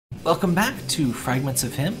Welcome back to Fragments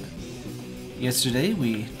of Him. Yesterday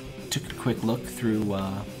we took a quick look through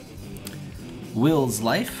Will's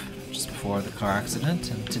life just before the car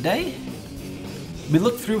accident, and today we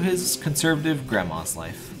look through his conservative grandma's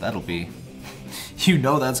life. That'll be, you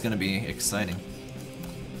know that's going to be exciting.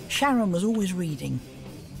 Sharon was always reading.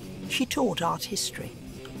 She taught art history.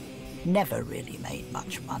 Never really made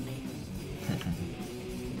much money.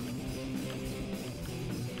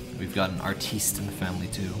 We've got an artiste in the family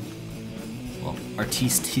too. Well,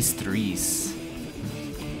 artiste histories.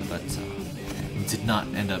 But did not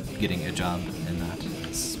end up getting a job in that,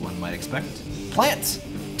 as one might expect. Plant!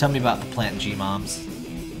 Tell me about the plant, G-Moms.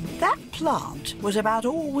 That plant was about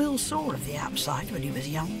all Will saw of the outside when he was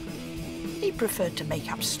young. He preferred to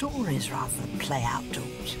make up stories rather than play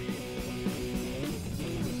outdoors.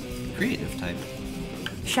 Creative type.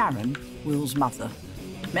 Sharon, Will's mother,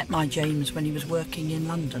 met my James when he was working in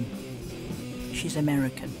London. She's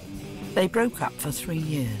American. They broke up for 3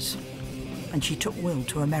 years, and she took Will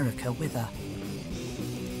to America with her.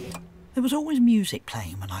 There was always music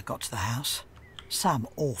playing when I got to the house. Some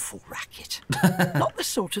awful racket. Not the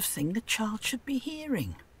sort of thing a child should be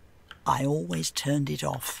hearing. I always turned it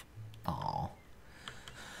off. Aww.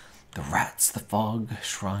 The rats, the fog,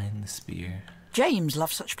 shrine, the spear. James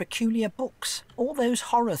loved such peculiar books, all those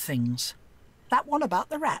horror things. That one about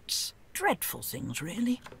the rats. Dreadful things,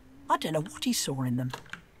 really. I don't know what he saw in them.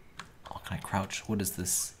 Oh, can I crouch? What is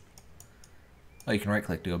this? Oh, you can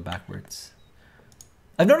right-click to go backwards.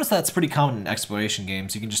 I've noticed that's pretty common in exploration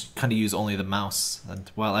games. You can just kind of use only the mouse. And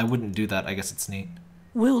while I wouldn't do that, I guess it's neat.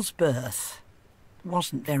 Will's birth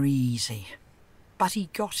wasn't very easy, but he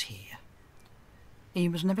got here. He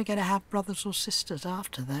was never going to have brothers or sisters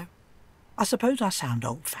after, though. I suppose I sound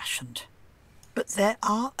old-fashioned, but there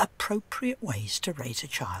are appropriate ways to raise a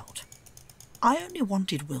child. I only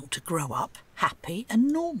wanted Will to grow up happy and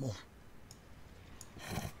normal.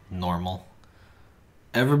 Normal.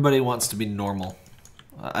 Everybody wants to be normal.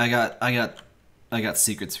 I got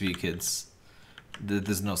secrets for you kids.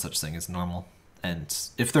 There's no such thing as normal. And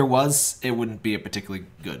if there was, it wouldn't be a particularly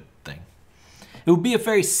good thing. It would be a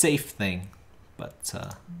very safe thing, but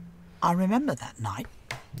I remember that night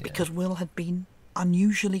because Will had been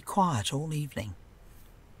unusually quiet all evening.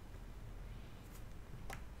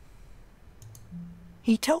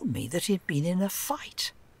 He told me that he'd been in a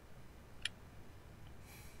fight.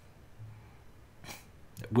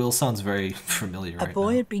 Will sounds very familiar right now. A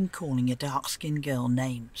boy had been calling a dark-skinned girl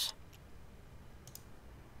names.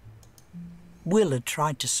 Will had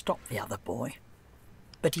tried to stop the other boy,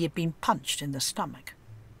 but he had been punched in the stomach.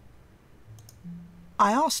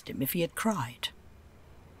 I asked him if he had cried,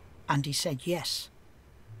 and he said yes.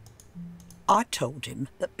 I told him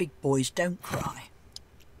that big boys don't cry.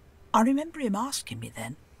 I remember him asking me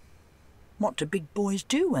then, what do big boys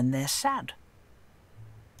do when they're sad?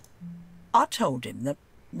 I told him that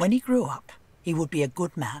when he grew up, he would be a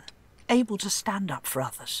good man, able to stand up for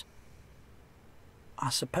others. I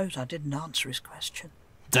suppose I didn't answer his question.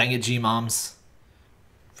 Dang it, G-Moms.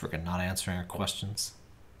 Freaking not answering our questions.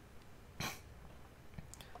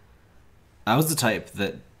 I was the type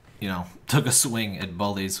that, you know, took a swing at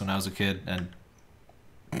bullies when I was a kid, and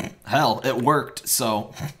hell, it worked,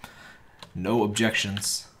 so no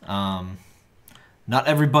objections. Not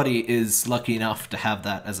everybody is lucky enough to have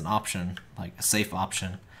that as an option, like a safe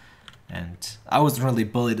option. And I wasn't really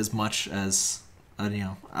bullied as much as, you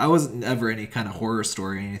know, I wasn't ever any kind of horror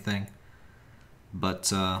story or anything.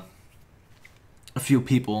 But a few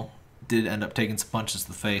people did end up taking some punches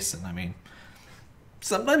to the face, and I mean,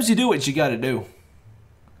 sometimes you do what you gotta do.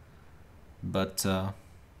 But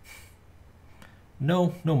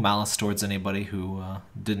no malice towards anybody who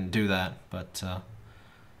didn't do that, but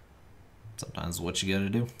sometimes what you gotta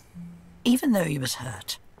do. Even though he was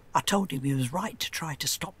hurt, I told him he was right to try to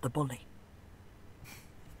stop the bully.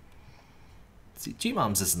 See,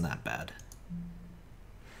 G-Moms isn't that bad.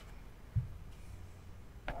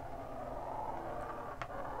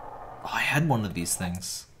 Oh, I had one of these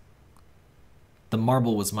things. The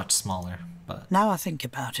marble was much smaller, but... Now I think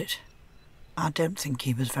about it, I don't think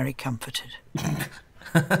he was very comforted.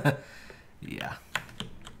 Yeah.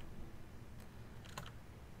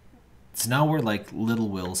 So now we're like little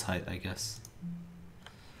Will's height, I guess.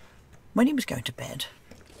 When he was going to bed,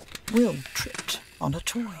 Will tripped on a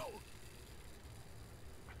toy.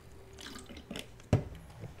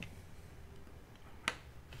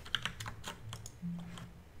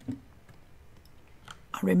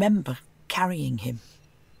 I remember carrying him.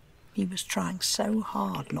 He was trying so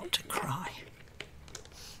hard not to cry.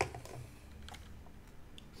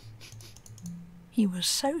 He was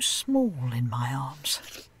so small in my arms.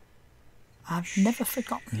 I've never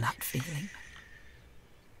forgotten that feeling.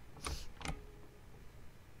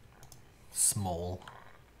 Small.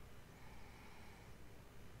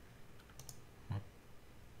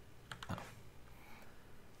 Oh.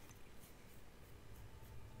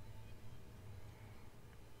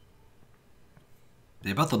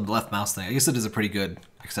 Yeah, about the left mouse thing, I guess it is a pretty good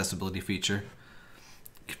accessibility feature.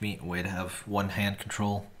 Convenient way to have one-hand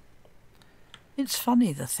control. It's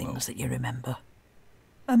funny the things that you remember.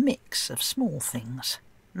 A mix of small things,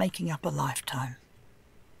 making up a lifetime.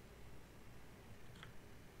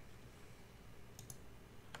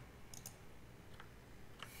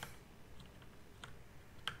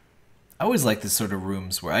 I always like this sort of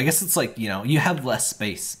rooms where, I guess it's like, you know, you have less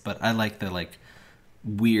space, but I like the, like,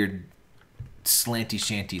 weird slanty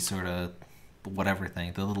shanty sort of whatever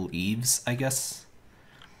thing. The little eaves, I guess.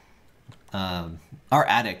 Our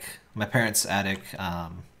attic, my parents' attic,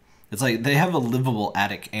 it's like they have a livable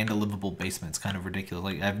attic and a livable basement. It's kind of ridiculous.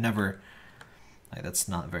 Like, I've never, like, that's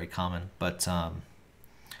not very common, but yeah,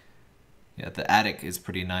 the attic is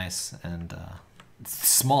pretty nice, and it's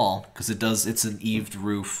small because it's an eaved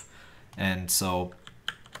roof, and so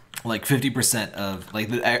like 50% of like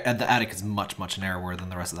the attic is much narrower than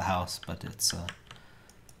the rest of the house, but it's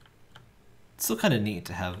still kind of neat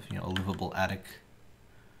to have, you know, a livable attic.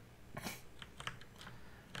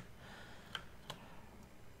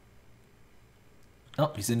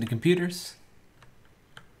 Oh, he's into computers.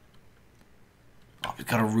 Oh, he's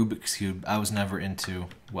got a Rubik's Cube. I was never into...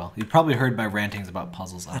 Well, you probably heard my rantings about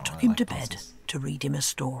puzzles. I took him to bed to read him a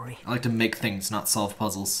story. I like to make things, not solve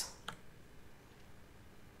puzzles.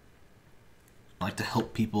 I like to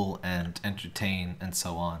help people and entertain and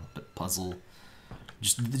so on, but puzzle...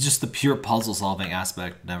 Just the pure puzzle-solving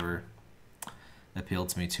aspect never appealed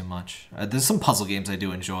to me too much. There's some puzzle games I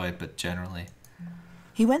do enjoy, but generally...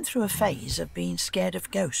 He went through a phase of being scared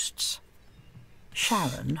of ghosts.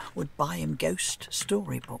 Sharon would buy him ghost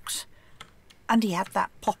storybooks. And he had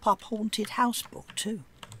that pop-up haunted house book too.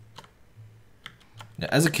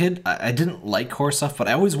 As a kid, I didn't like horror stuff, but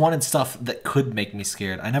I always wanted stuff that could make me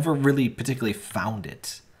scared. I never really particularly found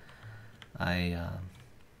it. It's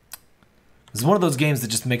one of those games that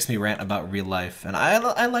just makes me rant about real life, and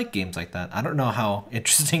I like games like that. I don't know how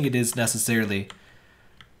interesting it is necessarily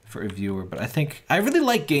for a viewer, but I really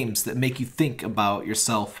like games that make you think about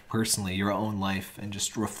yourself personally, your own life, and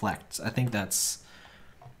just reflect. I think that's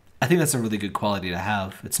a really good quality to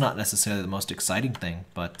have. It's not necessarily the most exciting thing,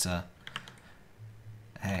 but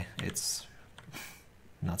hey, it's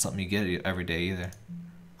not something you get every day either.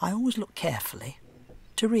 I always look carefully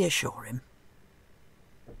to reassure him.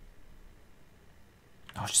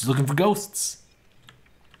 Oh, she's looking for ghosts.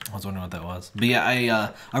 I was wondering what that was. But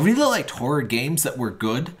yeah, I really liked horror games that were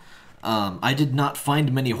good. I did not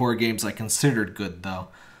find many horror games I considered good, though.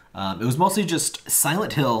 It was mostly just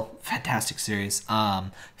Silent Hill, fantastic series,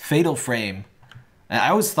 Fatal Frame. And I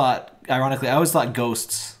always thought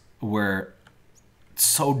ghosts were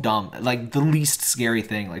so dumb. Like, the least scary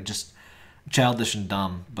thing, like, just childish and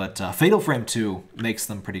dumb. But Fatal Frame 2 makes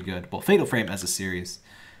them pretty good. Well, Fatal Frame as a series.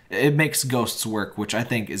 It makes ghosts work, which I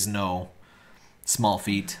think is no small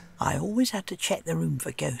feat. I always had to check the room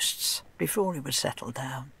for ghosts before he would settle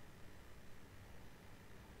down.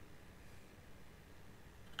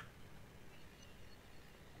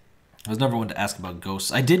 I was never one to ask about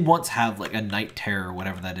ghosts. I did once have like a night terror,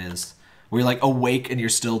 whatever that is, where you're like awake and you're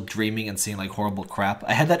still dreaming and seeing like horrible crap.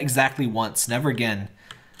 I had that exactly once, never again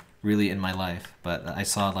really in my life, but I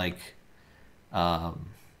saw like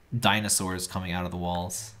dinosaurs coming out of the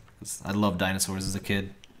walls. I loved dinosaurs as a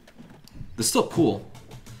kid. They're still cool,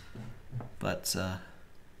 but I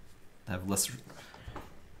have less...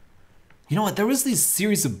 You know what? There was these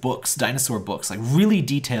series of books, dinosaur books, like really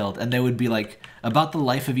detailed, and they would be like about the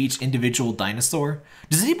life of each individual dinosaur.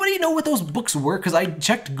 Does anybody know what those books were? Because I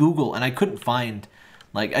checked Google and I couldn't find...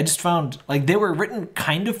 Like, I just found, like, they were written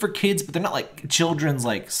kind of for kids, but they're not like children's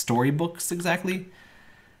like storybooks exactly.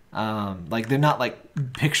 Like, they're not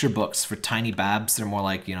like picture books for tiny babs. They're more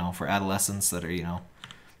like, you know, for adolescents that are, you know,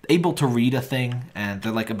 able to read a thing, and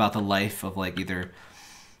they're like about the life of like either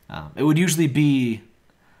it would usually be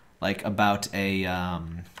like about a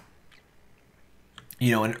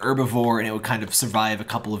you know, an herbivore, and it would kind of survive a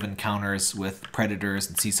couple of encounters with predators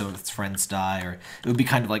and see some of its friends die, or it would be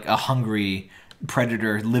kind of like a hungry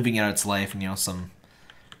predator living out its life, and you know, some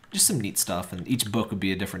neat stuff, and each book would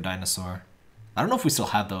be a different dinosaur. I don't know if we still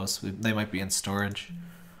have those. They might be in storage.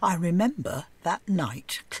 I remember that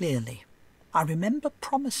night clearly. I remember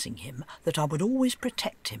promising him that I would always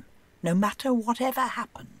protect him, no matter whatever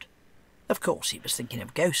happened. Of course, he was thinking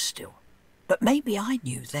of ghosts still. But maybe I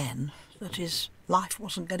knew then that his life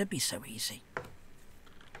wasn't going to be so easy.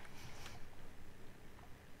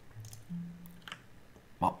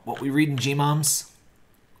 What we reading, G-Moms?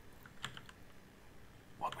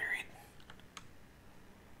 What we reading?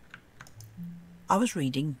 I was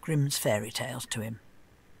reading Grimm's fairy tales to him.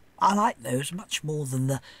 I like those much more than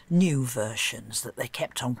the new versions that they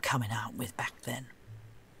kept on coming out with back then.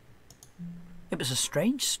 It was a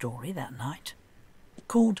strange story that night,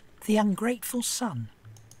 called The Ungrateful Son.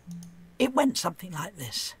 It went something like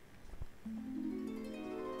this.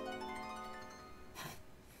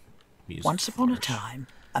 Once upon a time,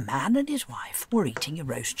 a man and his wife were eating a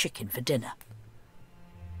roast chicken for dinner.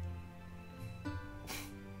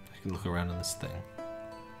 I can look around on this thing.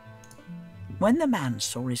 When the man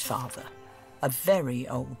saw his father, a very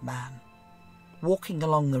old man, walking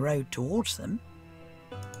along the road towards them,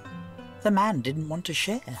 the man didn't want to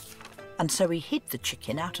share, and so he hid the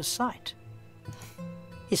chicken out of sight.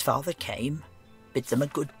 His father came, bid them a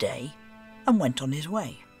good day, and went on his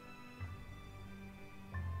way.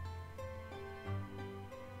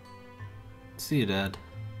 See you, Dad.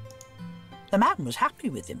 The man was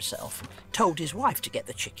happy with himself, told his wife to get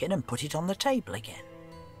the chicken and put it on the table again.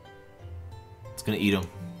 It's gonna eat him.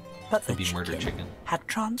 But the chicken had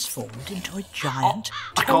transformed into a giant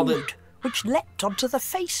toad, which leapt onto the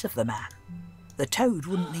face of the man. The toad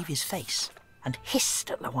wouldn't leave his face and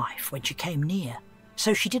hissed at the wife when she came near,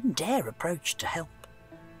 so she didn't dare approach to help.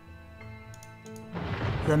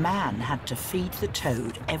 The man had to feed the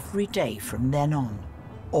toad every day from then on,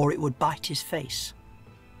 or it would bite his face,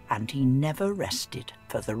 and he never rested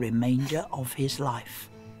for the remainder of his life.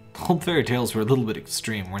 Old fairy tales were a little bit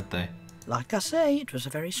extreme, weren't they? Like I say, it was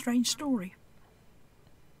a very strange story.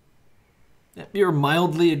 You're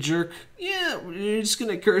mildly a jerk. Yeah, you're just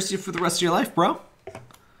gonna curse you for the rest of your life, bro.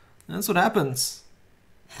 That's what happens.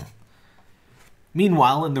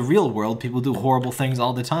 Meanwhile, in the real world, people do horrible things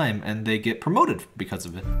all the time, and they get promoted because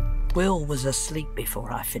of it. Will was asleep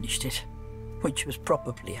before I finished it, which was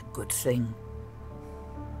probably a good thing.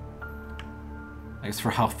 I guess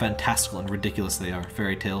for how fantastical and ridiculous they are,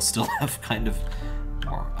 fairy tales still have kind of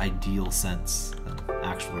more ideal sense than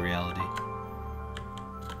actual reality.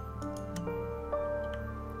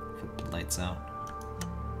 Put the lights out.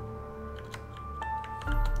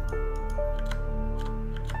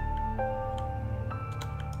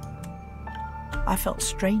 I felt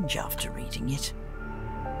strange after reading it.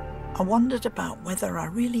 I wondered about whether I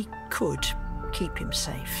really could keep him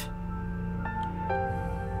safe.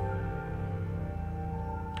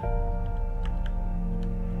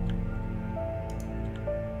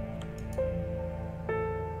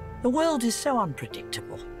 The world is so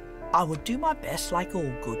unpredictable. I would do my best like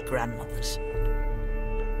all good grandmothers.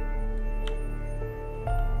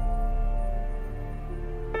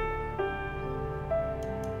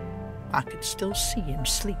 I could still see him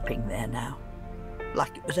sleeping there now,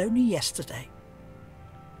 like it was only yesterday.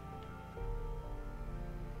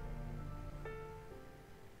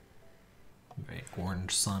 Very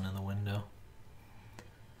orange sun in the window.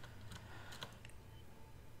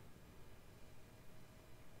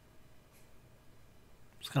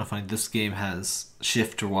 It's kind of funny, this game has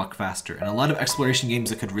shift or walk faster, and a lot of exploration games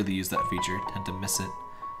that could really use that feature tend to miss it.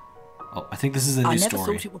 Oh, I think this is a new story. I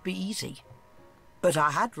never thought it would be easy, but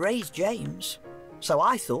I had raised James, so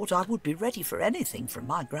I thought I would be ready for anything from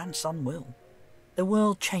my grandson Will. The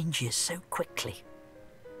world changes so quickly.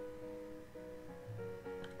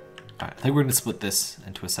 Alright, I think we're going to split this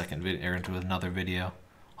into a second video, or into another video.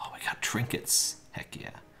 Oh, we got trinkets. Heck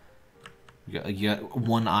yeah. You got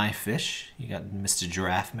one-eye fish. You got Mr.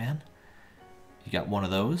 Giraffe Man. You got one of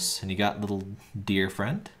those, and you got little deer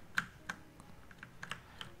friend.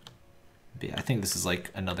 But yeah, I think this is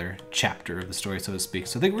like another chapter of the story, so to speak.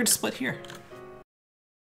 So I think we're going to split here.